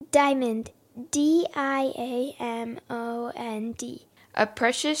Diamond, Diamond. A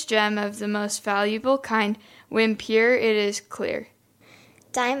precious gem of the most valuable kind. When pure, it is clear.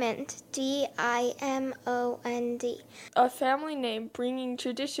 Diamond, Diamond. A family name bringing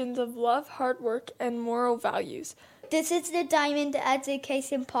traditions of love, hard work, and moral values. This is the Diamond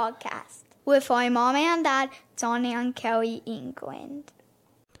Education Podcast with my mom and dad, Johnny and Kelly England.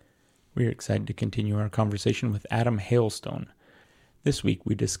 We're excited to continue our conversation with Adam Hailstone. This week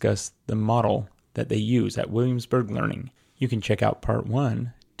we discuss the model that they use at Williamsburg Learning. You can check out part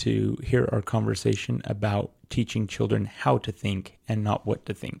 1 to hear our conversation about teaching children how to think and not what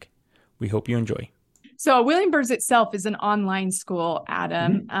to think. We hope you enjoy. So Williamsburg itself is an online school,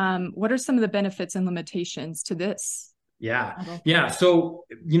 Adam. What are some of the benefits and limitations to this? Yeah. So,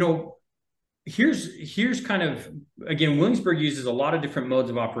 here's kind of, again, Williamsburg uses a lot of different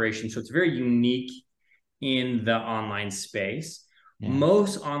modes of operation. So it's very unique in the online space. Yeah.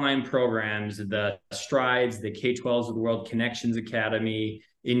 Most online programs, the Strides, the K-12s of the world, Connections Academy,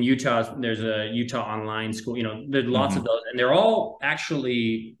 in Utah, there's a Utah online school, there's lots of those, and they're all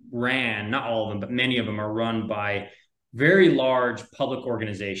actually ran, not all of them, but many of them are run by very large public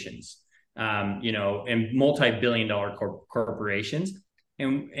organizations, and multi-billion-dollar corporations.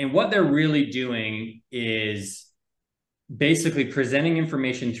 And what they're really doing is basically presenting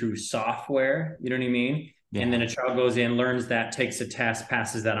information through software, you know what I mean? Yeah. And then a child goes in, learns that, takes a test,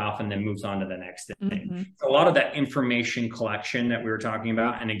 passes that off, and then moves on to the next thing. So a lot of that information collection that we were talking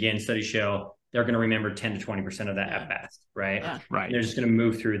about, and again, studies show they're going to remember 10 to 20% of that at best, right? Yeah. Right. And they're just going to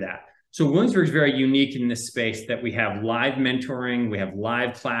move through that. So Williamsburg is very unique in this space that we have live mentoring, we have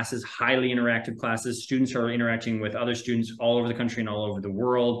live classes, highly interactive classes. Students are interacting with other students all over the country and all over the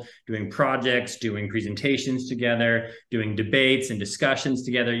world, doing projects, doing presentations together, doing debates and discussions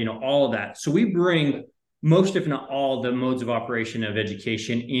together, all of that. So we bring most, if not all, the modes of operation of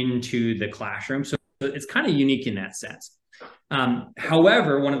education into the classroom. So it's kind of unique in that sense.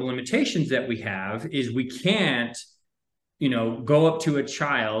 However, one of the limitations that we have is we can't, go up to a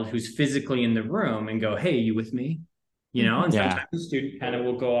child who's physically in the room and go, hey, you with me? And sometimes the student kind of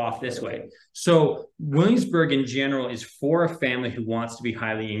will go off this way. So Williamsburg in general is for a family who wants to be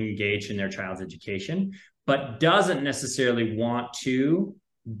highly engaged in their child's education, but doesn't necessarily want to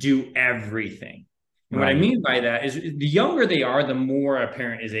do everything. And what I mean by that is the younger they are, the more a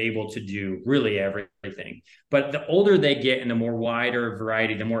parent is able to do really everything. But the older they get and the more wider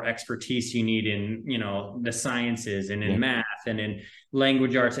variety, the more expertise you need in, the sciences and in math and in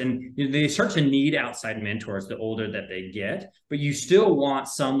language arts. And they start to need outside mentors the older that they get, but you still want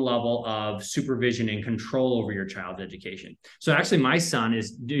some level of supervision and control over your child's education. So actually my son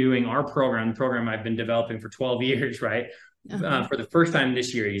is doing our program, the program I've been developing for 12 years, right? For the first time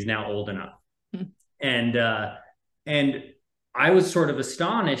this year, he's now old enough. And I was sort of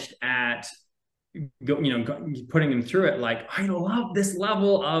astonished at, putting him through it. Like, I love this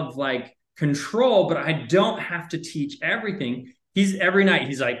level of control, but I don't have to teach everything. Every night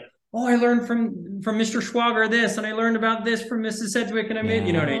he's like, oh, I learned from Mr. Schwager this, and I learned about this from Mrs. Sedgwick, and I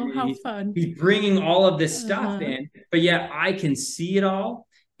made, what I mean? How fun. He's bringing all of this stuff in, but yet I can see it all.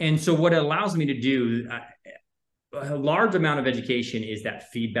 And so what it allows me to do, a large amount of education is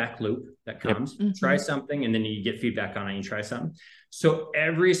that feedback loop that comes. Try something and then you get feedback on it and you try something. So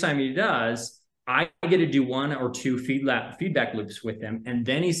every assignment he does, I get to do 1 or 2 feedback loops with them, and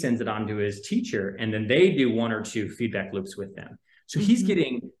then he sends it on to his teacher, and then they do 1 or 2 feedback loops with them. So he's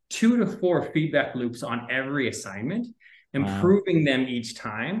getting 2 to 4 feedback loops on every assignment, improving them each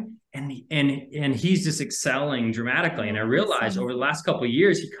time. And he's just excelling dramatically. And I realized over the last couple of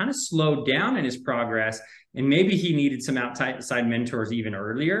years, he kind of slowed down in his progress, and maybe he needed some outside mentors even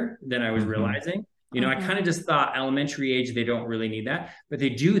earlier than I was realizing. I kind of just thought elementary age, they don't really need that, but they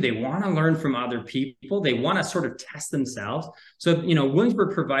do. They want to learn from other people. They want to sort of test themselves. So,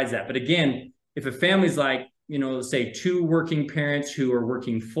 Williamsburg provides that. But again, if a family's like, say 2 working parents who are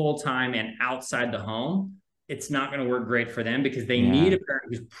working full-time and outside the home, it's not going to work great for them because they need a parent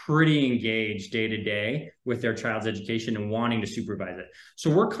who's pretty engaged day to day with their child's education and wanting to supervise it. So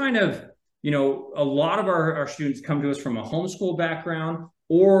we're kind of, a lot of our students come to us from a homeschool background,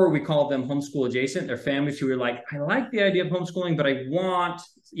 or we call them homeschool adjacent. They're families who are like, I like the idea of homeschooling, but I want,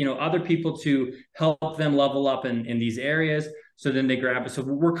 other people to help them level up in these areas. So then they grab it. So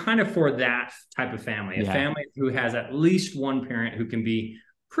we're kind of for that type of family, a family who has at least one parent who can be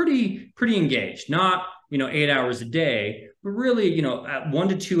pretty engaged, not 8 hours a day, but really, at 1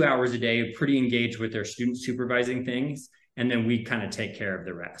 to 2 hours a day, pretty engaged with their students supervising things. And then we kind of take care of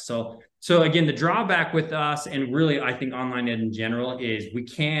the rest. So again, the drawback with us, and really, I think online ed in general, is we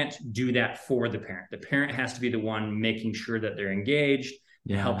can't do that for the parent. The parent has to be the one making sure that they're engaged,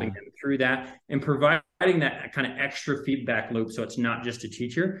 and helping them through that and providing that kind of extra feedback loop. So it's not just a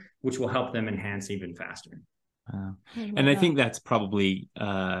teacher, which will help them enhance even faster. And I think that's probably,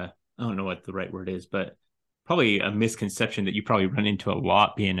 I don't know what the right word is, but probably a misconception that you probably run into a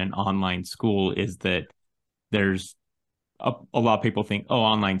lot being an online school is that there's a lot of people think, oh,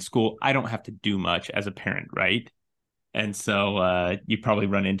 online school, I don't have to do much as a parent, right? And so you probably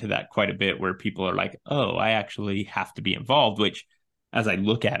run into that quite a bit where people are like, oh, I actually have to be involved, which as I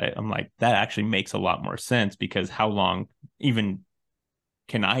look at it, I'm like, that actually makes a lot more sense, because how long even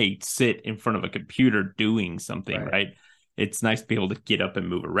can I sit in front of a computer doing something, right? It's nice to be able to get up and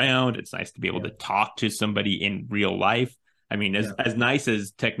move around. It's nice to be able to talk to somebody in real life. I mean, as nice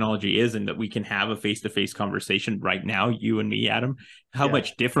as technology is and that we can have a face-to-face conversation right now, you and me, Adam, how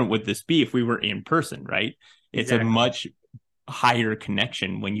much different would this be if we were in person, right? It's a much higher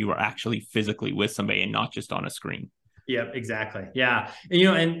connection when you are actually physically with somebody and not just on a screen. Yep, exactly. Yeah.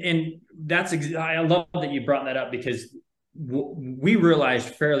 And that's, I love that you brought that up, because we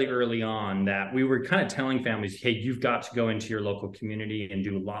realized fairly early on that we were kind of telling families, hey, you've got to go into your local community and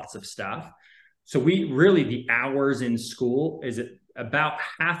do lots of stuff. So the hours in school is about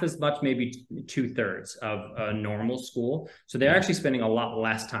half as much, maybe 2/3 of a normal school. So they're actually spending a lot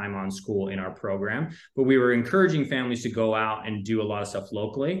less time on school in our program, but we were encouraging families to go out and do a lot of stuff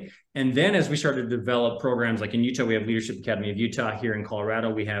locally. And then as we started to develop programs, like in Utah, we have Leadership Academy of Utah. Here in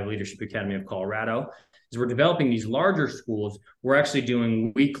Colorado, we have Leadership Academy of Colorado. As we're developing these larger schools, we're actually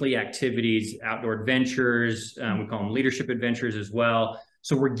doing weekly activities, outdoor adventures. We call them leadership adventures as well.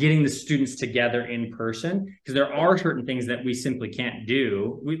 So we're getting the students together in person, because there are certain things that we simply can't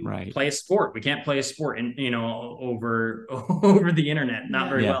do. We play a sport. We can't play a sport over the internet, not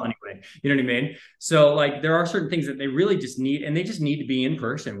very well anyway. You know what I mean? So like there are certain things that they really just need, and they just need to be in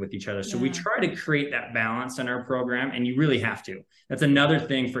person with each other. So we try to create that balance in our program, and you really have to. That's another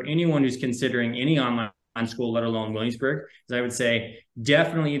thing for anyone who's considering any online school, let alone Williamsburg, is I would say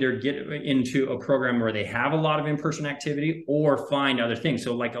definitely either get into a program where they have a lot of in-person activity, or find other things.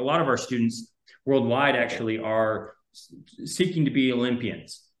 So like a lot of our students worldwide actually are seeking to be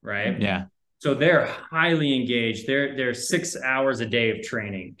Olympians, right? Yeah. So they're highly engaged. They're 6 hours a day of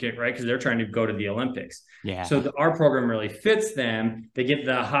training, right? Because they're trying to go to the Olympics. Yeah. So our program really fits them. They get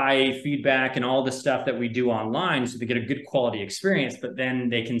the high feedback and all the stuff that we do online, so they get a good quality experience, but then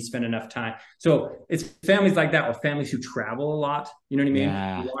they can spend enough time. So it's families like that, or families who travel a lot. You know what I mean?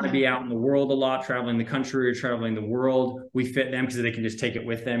 Yeah. You want to be out in the world a lot, traveling the country or traveling the world. We fit them because they can just take it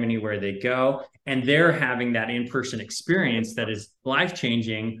with them anywhere they go. And they're having that in-person experience that is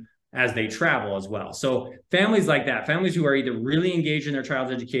life-changing as they travel as well. So families like that, families who are either really engaged in their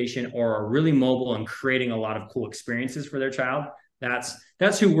child's education or are really mobile and creating a lot of cool experiences for their child, that's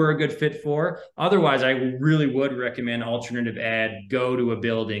who we're a good fit for. Otherwise, I really would recommend alternative ed, go to a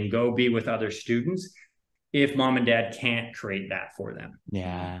building, go be with other students if mom and dad can't create that for them.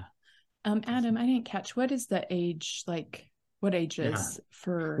 Yeah. Adam, I didn't catch, what is the age, like what ages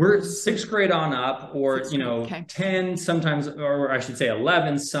for? We're 6th grade on up, or 10 sometimes, or I should say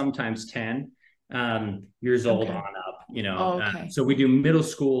 11, sometimes 10 years old on up. So we do middle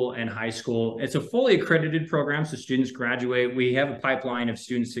school and high school. It's a fully accredited program, so students graduate. We have a pipeline of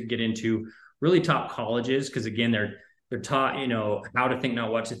students that get into really top colleges, because again, they're taught how to think,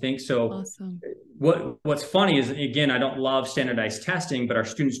 not what to think. So awesome. What's funny is, again, I don't love standardized testing, but our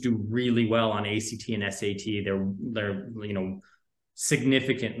students do really well on ACT and SAT. They're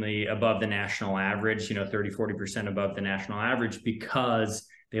significantly above the national average, 30-40% above the national average, because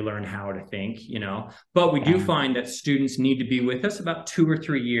they learn how to think. But we do find that students need to be with us about 2 or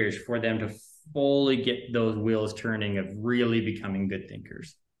 3 years for them to fully get those wheels turning of really becoming good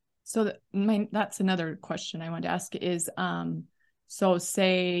thinkers. So that's another question I wanted to ask is, so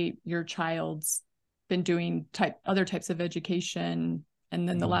say your child's been doing other types of education, and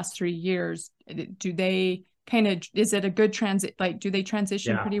then the last 3 years, do they is it a good transit? Like, do they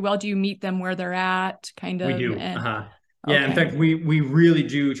transition pretty well? Do you meet them where they're at? Kind of. We do. In fact, we really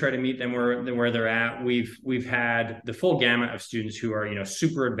do try to meet them where they're at. We've had the full gamut of students who are,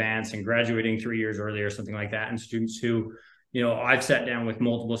 super advanced and graduating 3 years early or something like that. And students who, I've sat down with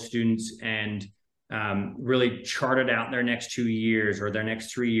multiple students and really charted out their next 2 years or their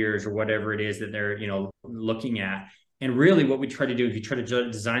next 3 years or whatever it is that they're, looking at. And really what we try to do is we try to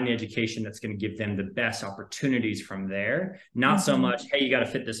design the education that's going to give them the best opportunities from there. Not so much, hey, you got to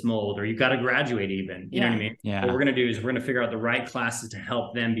fit this mold, or you got to graduate even, you know what I mean? Yeah. What we're going to do is we're going to figure out the right classes to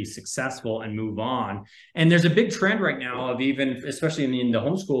help them be successful and move on. And there's a big trend right now of, even, especially in the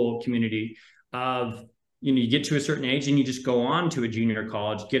homeschool community, of, you get to a certain age and you just go on to a junior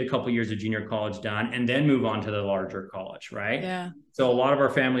college, get a couple of years of junior college done, and then move on to the larger college, right? Yeah. So a lot of our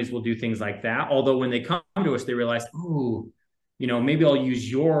families will do things like that. Although when they come to us, they realize, oh, maybe I'll use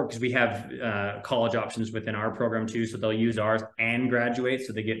because we have college options within our program too. So they'll use ours and graduate.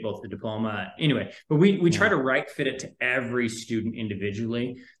 So they get both the diploma. Anyway, but we try to fit it to every student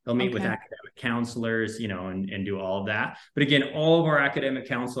individually. They'll meet with academic counselors, and do all of that. But again, all of our academic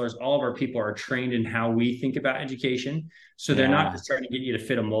counselors, all of our people are trained in how we think about education. So they're not just trying to get you to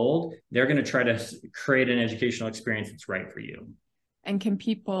fit a mold. They're going to try to create an educational experience that's right for you. And can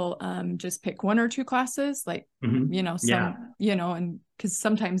people just pick one or two classes? Like, and because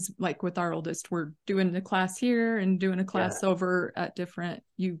sometimes like with our oldest, we're doing a class here and doing a class over at different,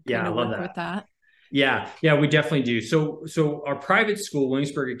 you kind of work with that. Yeah, we definitely do. So our private school,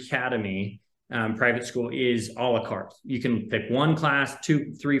 Williamsburg Academy, private school is a la carte. You can pick one class,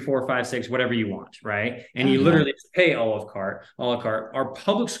 2, 3, 4, 5, 6, whatever you want, right? And you literally pay a la carte. Our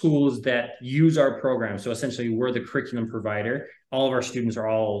public schools that use our program, so essentially we're the curriculum provider. All of our students are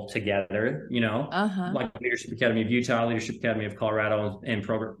all together, like Leadership Academy of Utah, Leadership Academy of Colorado, and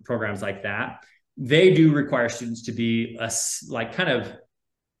programs like that. They do require students to be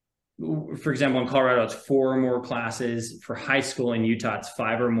for example, in Colorado, it's 4 or more classes. For high school in Utah, it's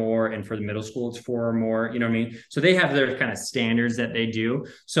 5 or more. And for the middle school, it's 4 or more. You know what I mean? So they have their kind of standards that they do.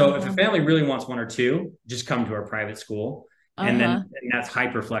 So if a family really wants 1 or 2, just come to our private school. And that's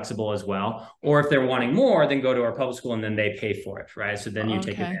hyper flexible as well. Or if they're wanting more, then go to our public school and then they pay for it, right? So then you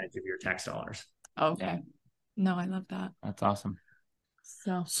take advantage of your tax dollars. Okay. No, I love that. That's awesome.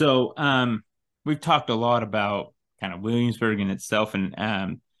 So we've talked a lot about kind of Williamsburg in itself,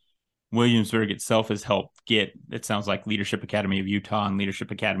 and Williamsburg itself has helped get, it sounds like, Leadership Academy of Utah and Leadership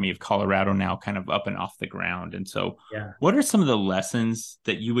Academy of Colorado now kind of up and off the ground. And so what are some of the lessons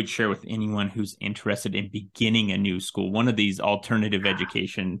that you would share with anyone who's interested in beginning a new school, one of these alternative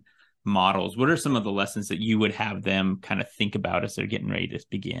education models? What are some of the lessons that you would have them kind of think about as they're getting ready to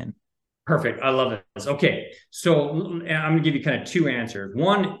begin? Perfect. I love this. Okay. So I'm going to give you kind of 2 answers.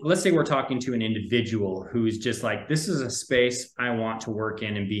 One, let's say we're talking to an individual who's just like, this is a space I want to work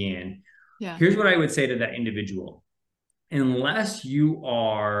in and be in. Yeah. Here's what I would say to that individual. Unless you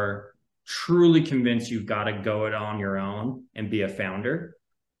are truly convinced you've got to go it on your own and be a founder,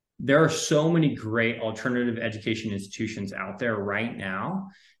 there are so many great alternative education institutions out there right now.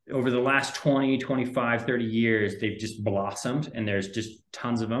 Over the last 20, 25, 30 years, they've just blossomed, and there's just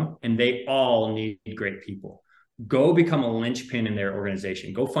tons of them, and they all need great people. Go become a linchpin in their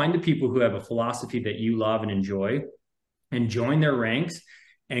organization. Go find the people who have a philosophy that you love and enjoy, and join their ranks,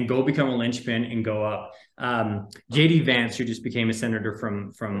 and go become a linchpin and go up. J.D. Vance, who just became a senator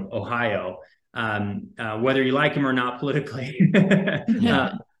from Ohio, whether you like him or not politically,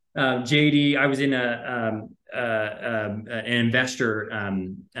 JD, I was in an investor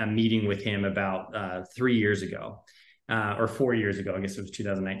meeting with him about 3 years ago, or 4 years ago. I guess it was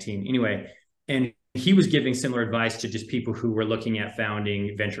 2019. Anyway, and he was giving similar advice to just people who were looking at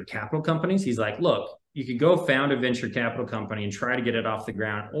founding venture capital companies. He's like, look, you could go found a venture capital company and try to get it off the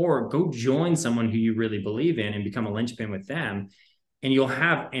ground, or go join someone who you really believe in and become a linchpin with them. And you'll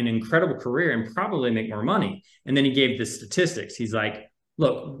have an incredible career and probably make more money. And then he gave the statistics. He's like,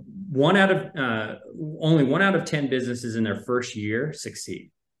 look, only 1 out of 10 businesses in their first year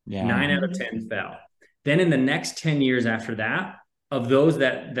succeed. 9 out of 10 fail. Then in the next 10 years after that, of those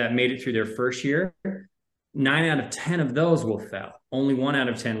that made it through their first year, 9 out of 10 of those will fail. Only 1 out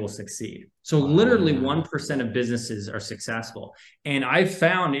of 10 will succeed. So literally 1% of businesses are successful. And I've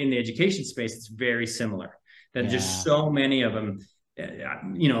found in the education space, it's very similar. That just so many of them,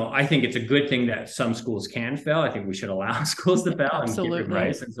 I think it's a good thing that some schools can fail. I think we should allow schools to fail and give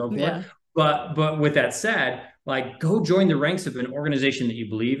advice and so forth. Yeah. But with that said, like, go join the ranks of an organization that you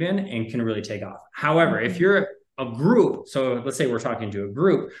believe in and can really take off. However, if you're a group, so let's say we're talking to a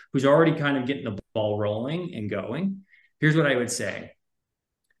group who's already kind of getting the ball rolling and going, here's what I would say.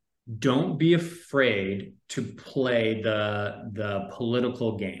 Don't be afraid to play the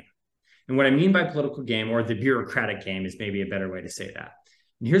political game. And what I mean by political game, or the bureaucratic game, is maybe a better way to say that.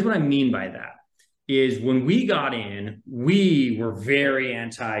 And here's what I mean by that is, when we got in, we were very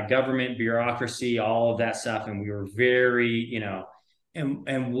anti-government, bureaucracy, all of that stuff. And we were very,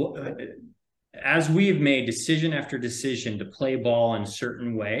 as we've made decision after decision to play ball in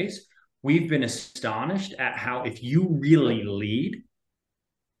certain ways, we've been astonished at how, if you really lead,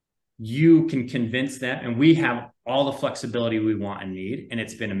 you can convince them, and we have all the flexibility we want and need. And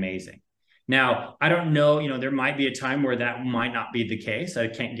it's been amazing. Now, I don't know, there might be a time where that might not be the case. I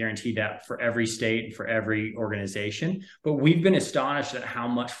can't guarantee that for every state, for every organization, but we've been astonished at how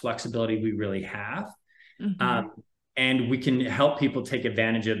much flexibility we really have. And we can help people take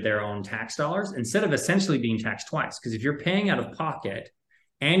advantage of their own tax dollars instead of essentially being taxed twice. Because if you're paying out of pocket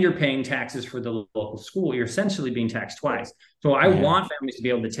and you're paying taxes for the local school, you're essentially being taxed twice. So I want families to be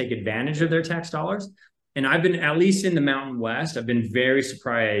able to take advantage of their tax dollars. And I've been, at least in the Mountain West, I've been very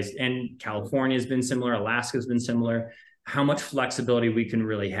surprised. And California has been similar. Alaska has been similar. How much flexibility we can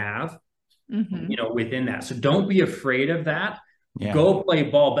really have, within that. So don't be afraid of that. Yeah. Go play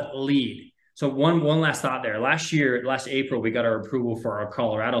ball, but lead. So one last thought there. Last April, we got our approval for our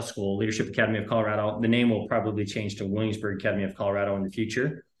Colorado school, Leadership Academy of Colorado. The name will probably change to Williamsburg Academy of Colorado in the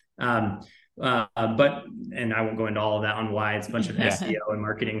future. And I won't go into all of that on why. It's a bunch of SEO and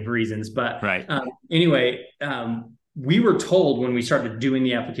marketing reasons. But anyway, we were told when we started doing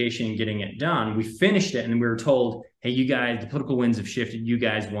the application and getting it done, we finished it and we were told, hey, you guys, the political winds have shifted. You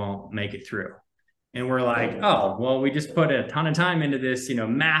guys won't make it through. And we're like, oh, well, we just put a ton of time into this,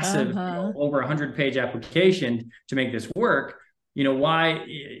 massive, over 100-page application to make this work.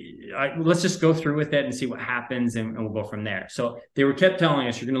 Let's just go through with it and see what happens, and we'll go from there. So they kept telling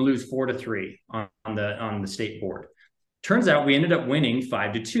us you're going to lose 4-3 on the state board. Turns out we ended up winning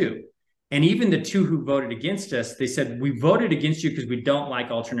 5-2. And even the two who voted against us, they said, we voted against you because we don't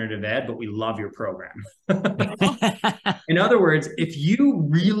like alternative ed, but we love your program. In other words, if you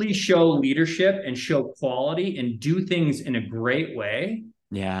really show leadership and show quality and do things in a great way,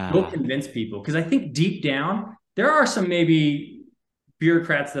 you'll convince people. Because I think deep down, there are some maybe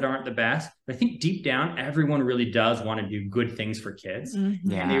bureaucrats that aren't the best, but I think deep down, everyone really does want to do good things for kids. And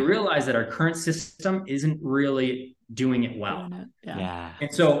they realize that our current system isn't really doing it well. And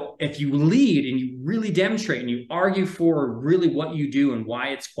so if you lead and you really demonstrate and you argue for really what you do and why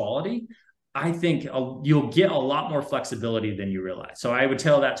it's quality, I think you'll get a lot more flexibility than you realize. So I would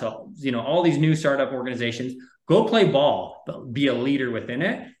tell that to, all these new startup organizations, go play ball, but be a leader within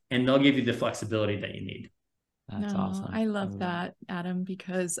it, and they'll give you the flexibility that you need. That's awesome. I love that, Adam,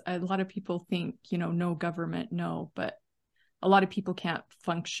 because a lot of people think, no government, no, but a lot of people can't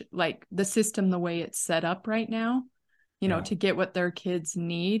function like the system, the way it's set up right now, to get what their kids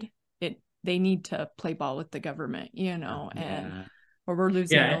need, they need to play ball with the government, or we're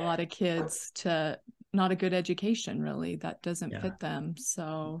losing a lot of kids to not a good education, really, that doesn't fit them.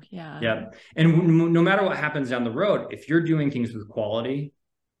 So, And no matter what happens down the road, if you're doing things with quality,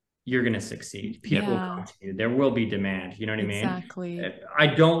 you're going to succeed. People will come to you. There will be demand. You know what I mean? Exactly. I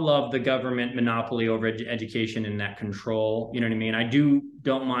don't love the government monopoly over education and that control. You know what I mean? I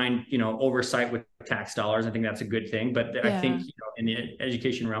don't mind, oversight with tax dollars. I think that's a good thing. But I think, in the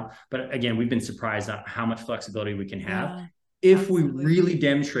education realm, but again, we've been surprised at how much flexibility we can have if we really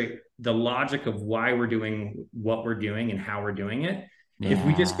demonstrate the logic of why we're doing what we're doing and how we're doing it. If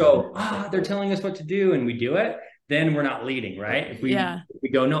we just go, they're telling us what to do and we do it, then we're not leading, right? If we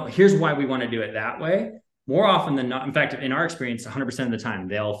go, no, here's why we want to do it that way. More often than not, in fact, in our experience, 100% of the time,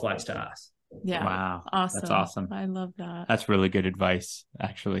 they'll flex to us. Yeah. Wow. Awesome. That's awesome. I love that. That's really good advice,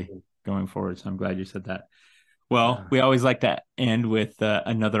 actually, going forward. So I'm glad you said that. Well, we always like to end with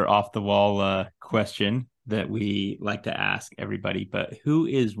another off-the-wall question that we like to ask everybody. But who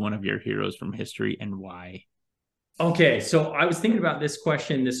is one of your heroes from history and why? Okay, so I was thinking about this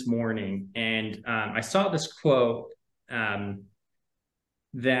question this morning, and I saw this quote that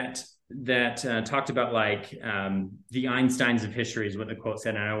talked about the Einsteins of history is what the quote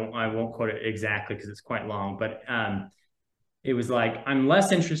said, and I won't quote it exactly because it's quite long, but it was like, I'm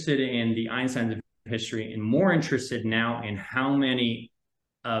less interested in the Einsteins of history and more interested now in how many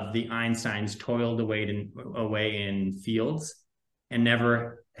of the Einsteins toiled away in fields and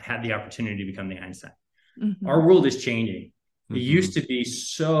never had the opportunity to become the Einstein. Our world is changing. It used to be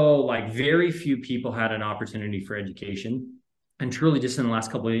so very few people had an opportunity for education. And truly just in the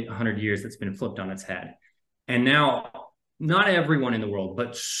last couple of 100 years, that's been flipped on its head. And now not everyone in the world,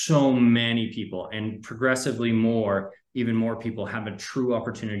 but so many people, and progressively even more people have a true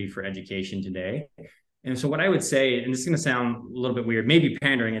opportunity for education today. And so what I would say, and this is going to sound a little bit weird, maybe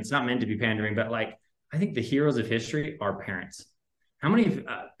pandering, it's not meant to be pandering, but I think the heroes of history are parents. How many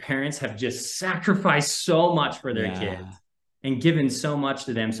parents have just sacrificed so much for their kids and given so much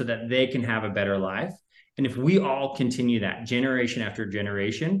to them so that they can have a better life? And if we all continue that generation after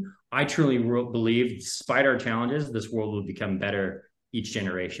generation, I truly believe, despite our challenges, this world will become better each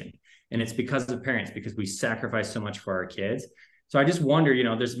generation. And it's because of parents, because we sacrifice so much for our kids. So I just wonder,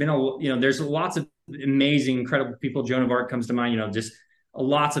 there's been there's lots of amazing, incredible people. Joan of Arc comes to mind, just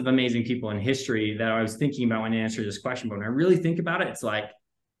lots of amazing people in history that I was thinking about when I answered this question. But when I really think about it, it's like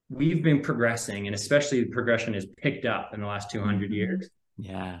we've been progressing, and especially the progression has picked up in the last 200 years.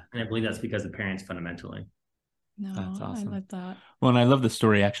 Yeah. And I believe that's because of parents fundamentally. No, That's awesome. I love that. Well, and I love the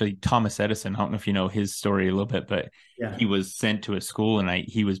story, actually. Thomas Edison, I don't know if you know his story a little bit, but Yeah. he was sent to a school and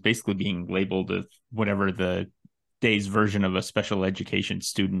he was basically being labeled as whatever the day's version of a special education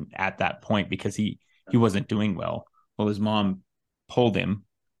student at that point because he wasn't doing well. Well, his mom pulled him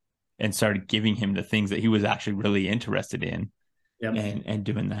and started giving him the things that he was actually really interested in. Yep. And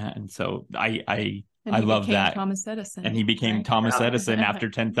doing that. And so I And love that. Thomas Edison. And he became right? Thomas Edison after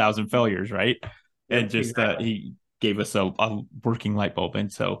 10,000 failures, right? Yep, And just exactly. he gave us a working light bulb.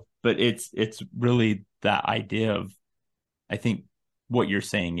 And so, but it's really that idea of, I think what you're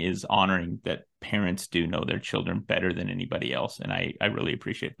saying is honoring that parents do know their children better than anybody else. And I really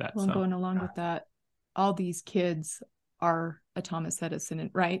appreciate that. Well, going along with that, all these kids are a Thomas Edison,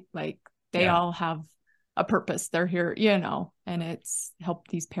 right? Like they all have a purpose. They're here, and it's help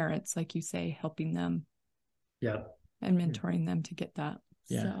these parents, like you say, helping them and mentoring them to get that.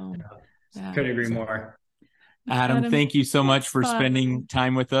 So, couldn't agree more. Adam, thank you so much for spending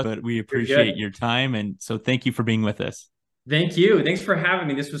time with us, but we appreciate your time. And so thank you for being with us. Thank you. Thanks for having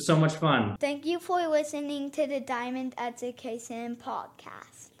me. This was so much fun. Thank you for listening to the Diamond Education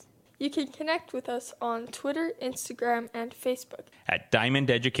Podcast. You can connect with us on Twitter, Instagram, and Facebook at Diamond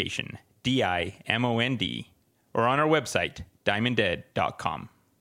Education, DIMOND, or on our website, diamonded.com.